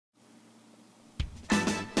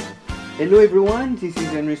Hello everyone, this is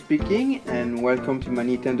Henry speaking and welcome to my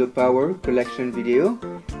Nintendo Power collection video.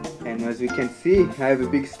 And as you can see, I have a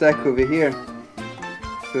big stack over here.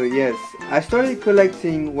 So yes, I started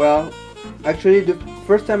collecting, well, actually the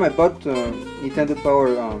first time I bought Nintendo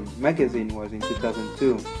Power magazine was in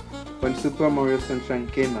 2002 when Super Mario Sunshine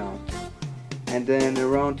came out. And then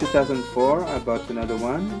around 2004 I bought another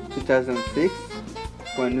one, 2006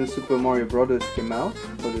 when New Super Mario Bros. Came out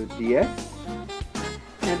for the DS.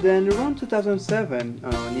 And then around 2007,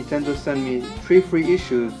 Nintendo sent me 3 free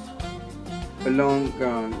issues along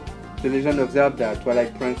The Legend of Zelda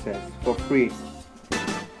Twilight Princess for free.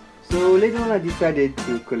 So later on I decided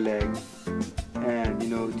to collect, and you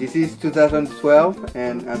know, this is 2012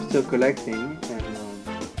 and I'm still collecting, and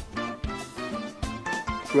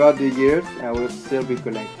throughout the years I will still be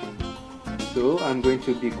collecting. So I'm going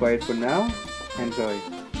to be quiet for now. Enjoy.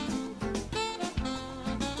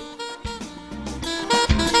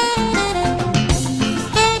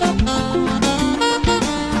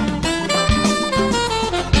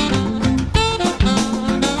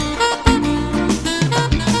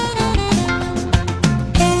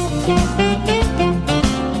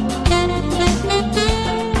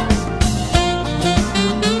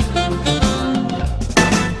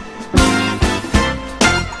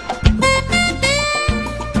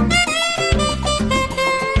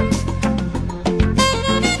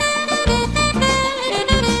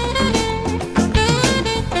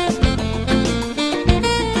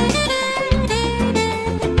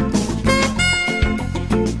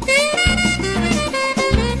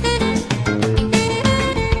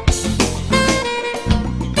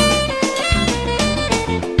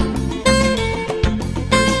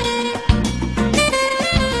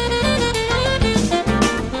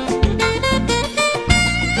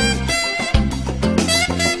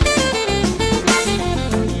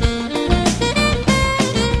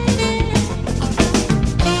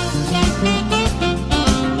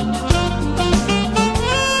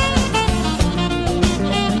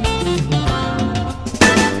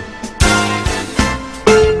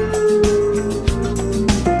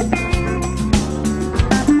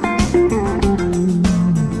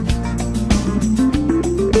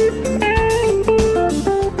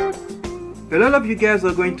 A lot of you guys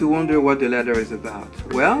are going to wonder what the letter is about.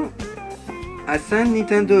 Well, I sent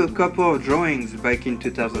Nintendo a couple of drawings back in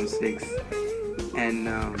 2006, and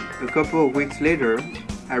a couple of weeks later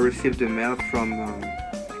I received a mail from,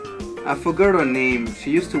 I forgot her name,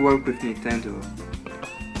 she used to work with Nintendo,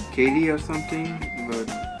 Katie or something, but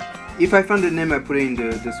if I found the name I put it in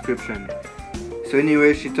the description. So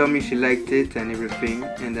anyway, she told me she liked it and everything,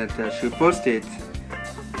 and that she'll post it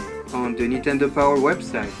on the Nintendo Power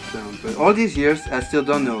website, but all these years I still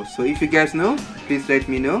don't know. So if you guys know, please let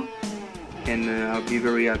me know, and I'll be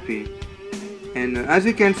very happy. And as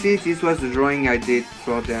you can see, this was the drawing I did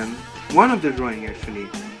for them, one of the drawing actually,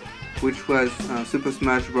 which was Super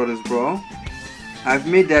Smash Bros. Brawl. I've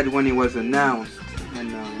made that when it was announced, and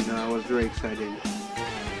you know, I was very excited.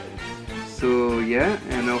 So yeah,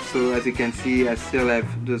 and also as you can see, I still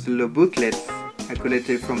have those little booklets I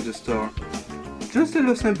collected from the store. Just a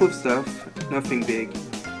little simple stuff, nothing big.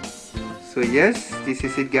 So yes, this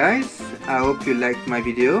is it guys. I hope you liked my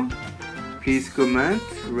video. Please comment,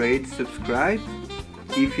 rate, subscribe.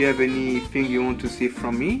 If you have anything you want to see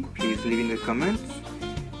from me, please leave in the comments.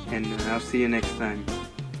 And I'll see you next time.